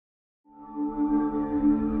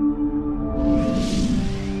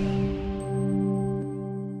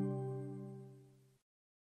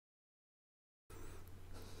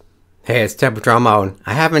Hey, it's Ted Prodromou.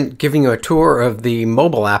 I haven't given you a tour of the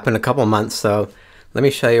mobile app in a couple months, so let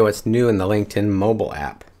me show you what's new in the LinkedIn mobile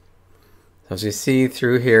app. So as you see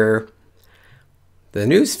through here, the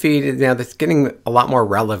news feed now that's getting a lot more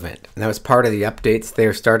relevant. And that was part of the updates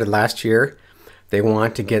they started last year. They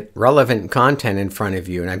want to get relevant content in front of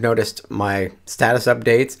you. And I've noticed my status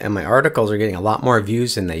updates and my articles are getting a lot more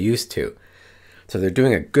views than they used to. So they're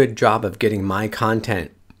doing a good job of getting my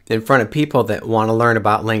content in front of people that want to learn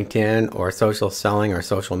about LinkedIn or social selling or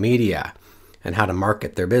social media and how to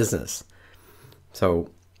market their business. So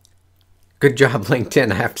good job,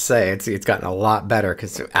 LinkedIn, I have to say. It's gotten a lot better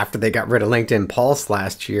because after they got rid of LinkedIn Pulse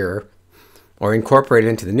last year or incorporated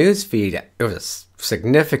into the news feed, it was a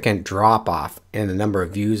significant drop off in the number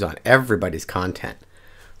of views on everybody's content.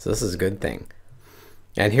 So this is a good thing.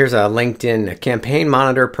 And here's a LinkedIn Campaign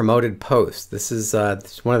Monitor promoted post. This is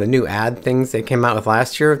one of the new ad things they came out with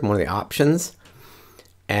last year, one of the options.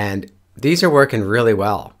 And these are working really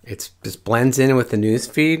well. It just blends in with the news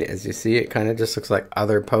feed. As you see, it kind of just looks like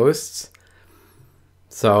other posts.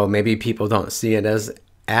 So maybe people don't see it as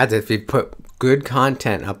ads. If you put good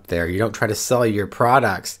content up there, you don't try to sell your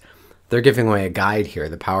products. They're giving away a guide here,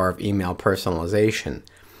 the power of email personalization.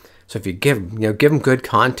 So if you give them good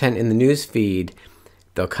content in the news feed,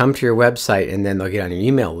 they'll come to your website and then they'll get on your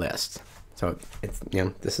email list. So it's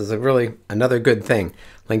this is another good thing.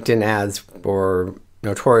 LinkedIn ads were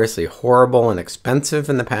notoriously horrible and expensive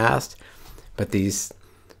in the past, but these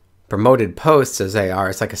promoted posts, as they are,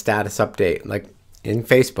 it's like a status update. Like in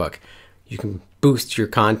Facebook, you can boost your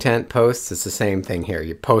content posts. It's the same thing here.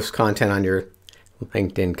 You post content on your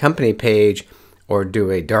LinkedIn company page or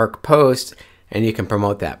do a dark post and you can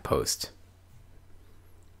promote that post.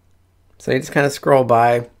 So you just kind of scroll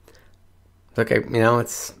by, look at,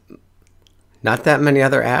 it's not that many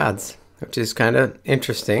other ads, which is kind of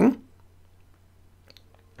interesting.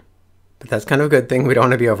 But that's kind of a good thing. We don't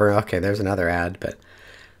want to be over, okay, there's another ad. But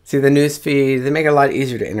see the news feed, they make it a lot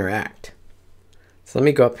easier to interact. So let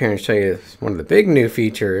me go up here and show you one of the big new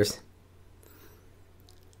features.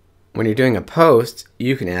 When you're doing a post,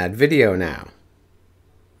 you can add video now.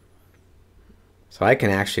 So I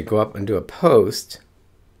can actually go up and do a post.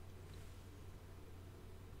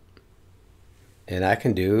 And I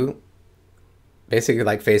can do basically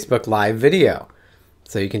like Facebook Live video.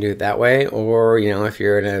 So you can do it that way. Or, if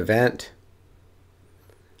you're at an event,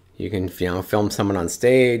 you can, film someone on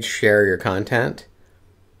stage, share your content.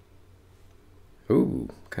 Ooh,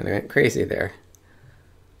 kind of went crazy there.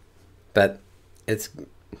 But it's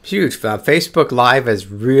huge. Facebook Live has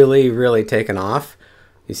really taken off.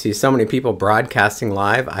 You see so many people broadcasting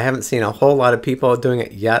live. I haven't seen a whole lot of people doing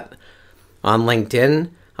it yet on LinkedIn.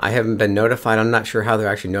 I haven't been notified. I'm not sure how they're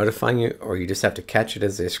actually notifying you, or you just have to catch it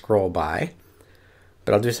as they scroll by.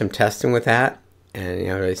 But I'll do some testing with that and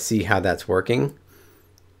to see how that's working.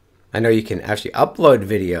 I know you can actually upload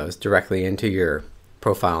videos directly into your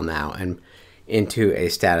profile now and into a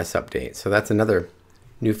status update. So that's another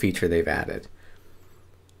new feature they've added.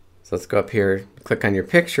 So let's go up here, click on your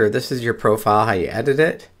picture. This is your profile, how you edit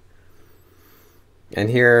it. And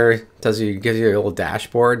here it gives you a little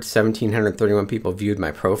dashboard. 1,731 people viewed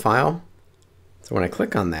my profile. So when I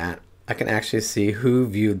click on that, I can actually see who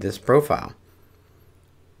viewed this profile.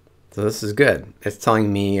 So this is good. It's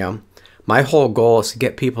telling me my whole goal is to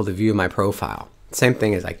get people to view my profile. Same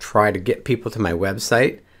thing as I try to get people to my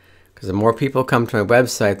website, because the more people come to my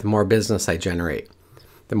website, the more business I generate.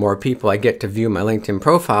 The more people I get to view my LinkedIn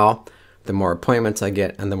profile, the more appointments I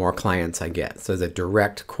get and the more clients I get. So there's a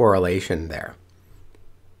direct correlation there.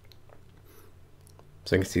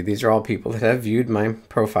 So you can see these are all people that have viewed my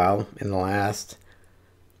profile in the last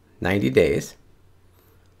 90 days.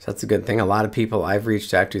 So that's a good thing. A lot of people I've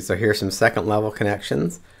reached out to. So here's some second level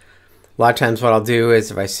connections. A lot of times what I'll do is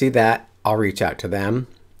if I see that, I'll reach out to them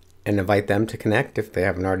and invite them to connect if they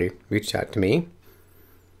haven't already reached out to me.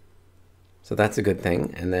 So that's a good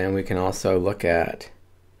thing. And then we can also look at,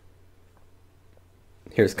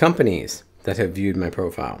 here's companies that have viewed my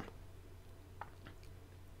profile.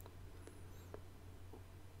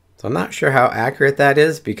 So I'm not sure how accurate that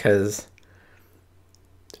is because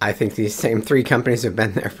I think these same 3 companies have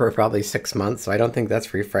been there for probably 6 months. So I don't think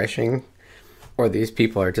that's refreshing. Or these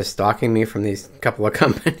people are just stalking me from these couple of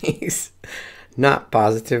companies. Not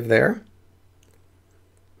positive there.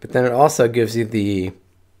 But then it also gives you the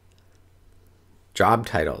job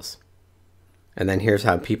titles. And then here's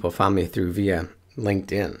how people found me through via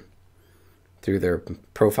LinkedIn, through their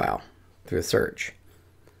profile, through a search.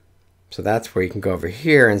 So that's where you can go over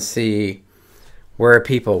here and see where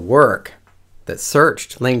people work that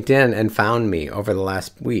searched LinkedIn and found me over the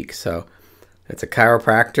last week. So it's a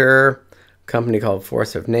chiropractor, company called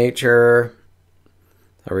Force of Nature,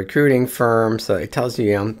 a recruiting firm. So it tells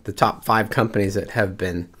you, the top 5 companies that have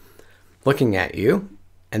been looking at you.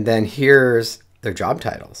 And then here's their job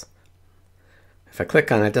titles. If I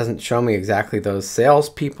click on it, it doesn't show me exactly those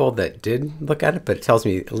salespeople that did look at it, but it tells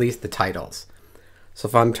me at least the titles. So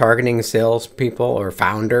if I'm targeting salespeople or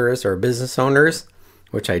founders or business owners,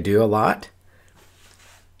 which I do a lot,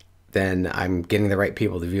 then I'm getting the right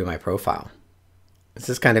people to view my profile. This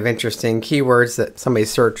is kind of interesting. Keywords that somebody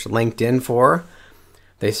searched LinkedIn for.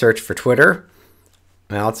 They search for Twitter.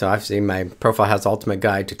 And also, obviously, my profile has Ultimate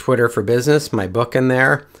Guide to Twitter for Business, my book in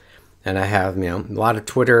there. And I have, a lot of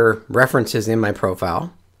Twitter references in my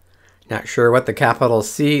profile. Not sure what the capital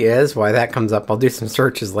C is, why that comes up. I'll do some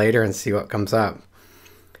searches later and see what comes up.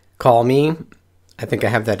 Call me. I think I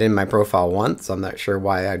have that in my profile once. I'm not sure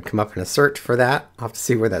why I'd come up in a search for that. I'll have to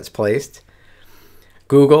see where that's placed.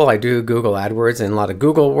 Google, I do Google AdWords and a lot of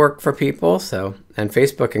Google work for people. And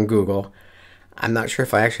Facebook and Google. I'm not sure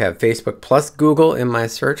if I actually have Facebook plus Google in my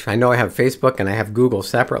search. I know I have Facebook and I have Google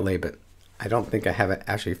separately, but I don't think I have it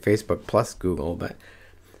actually Facebook plus Google, but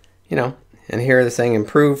and here they're saying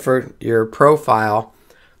improve for your profile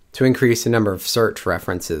to increase the number of search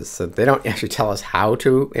references. So they don't actually tell us how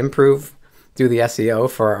to improve, do the SEO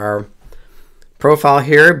for our profile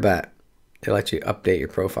here, but they let you update your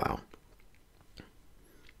profile.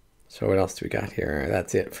 So what else do we got here?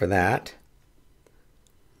 That's it for that.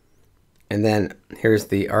 And then here's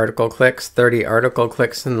the article clicks, 30 article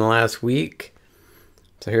clicks in the last week.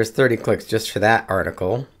 So here's 30 clicks just for that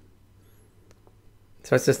article.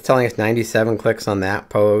 So it's just telling us 97 clicks on that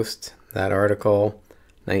post, that article,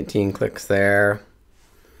 19 clicks there,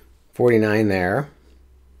 49 there.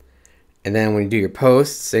 And then when you do your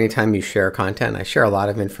posts, anytime you share content, I share a lot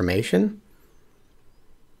of information.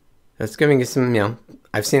 It's giving you some,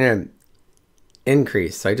 I've seen an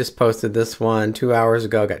increase. So I just posted this one 2 hours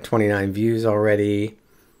ago, got 29 views already.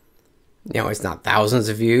 It's not thousands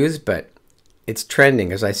of views, but it's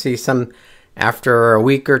trending. As I see some after a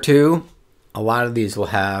week or two, a lot of these will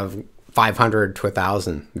have 500 to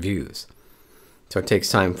 1,000 views. So it takes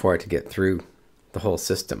time for it to get through the whole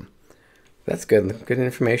system. That's good. Good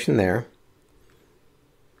information there.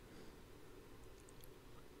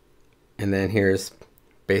 And then here's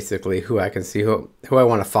basically who I can see, who I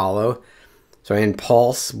want to follow. So in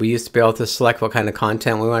Pulse, we used to be able to select what kind of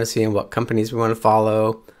content we want to see and what companies we want to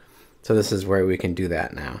follow. So this is where we can do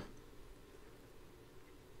that now.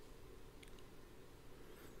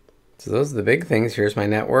 So those are the big things. Here's my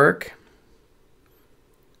network.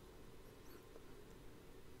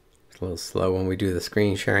 It's a little slow when we do the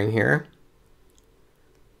screen sharing here.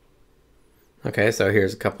 Okay, so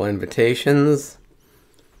here's a couple invitations.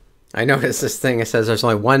 I noticed this thing, it says there's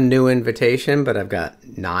only 1 new invitation, but I've got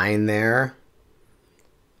 9 there.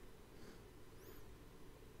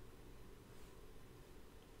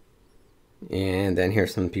 And then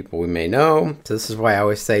here's some people we may know. So this is why I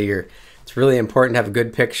always say it's really important to have a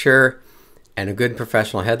good picture and a good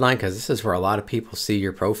professional headline, because this is where a lot of people see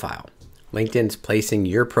your profile. LinkedIn's placing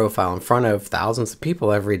your profile in front of thousands of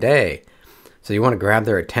people every day. So you want to grab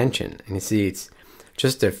their attention. And you see it's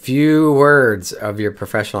just a few words of your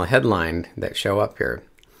professional headline that show up here.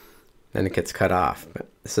 Then it gets cut off. But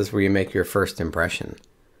this is where you make your first impression.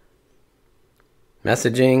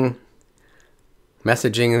 Messaging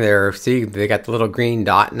there, see, they got the little green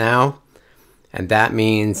dot now. And that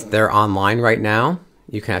means they're online right now.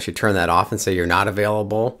 You can actually turn that off and say you're not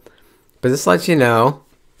available. But this lets you know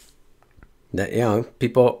that,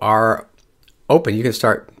 people are open. You can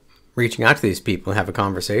start reaching out to these people and have a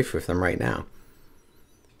conversation with them right now.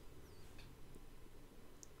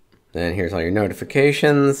 Then here's all your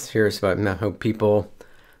notifications. Here's what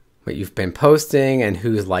you've been posting and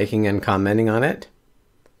who's liking and commenting on it.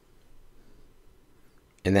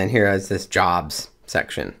 And then here is this jobs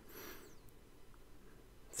section.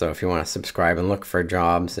 So if you want to subscribe and look for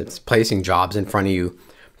jobs, it's placing jobs in front of you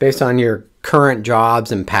based on your current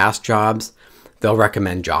jobs and past jobs. They'll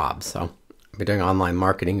recommend jobs. So I've been doing online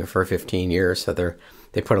marketing for 15 years, so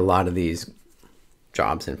they put a lot of these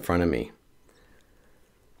jobs in front of me.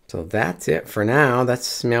 So that's it for now.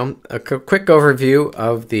 That's a quick overview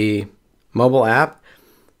of the mobile app.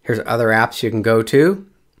 Here's other apps you can go to.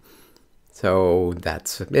 So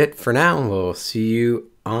that's it for now. We'll see you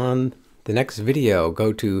on the next video.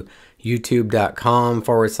 Go to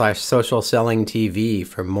youtube.com/social selling TV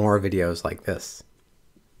for more videos like this.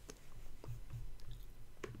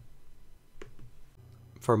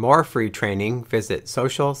 For more free training, visit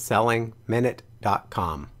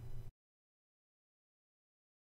socialsellingminute.com.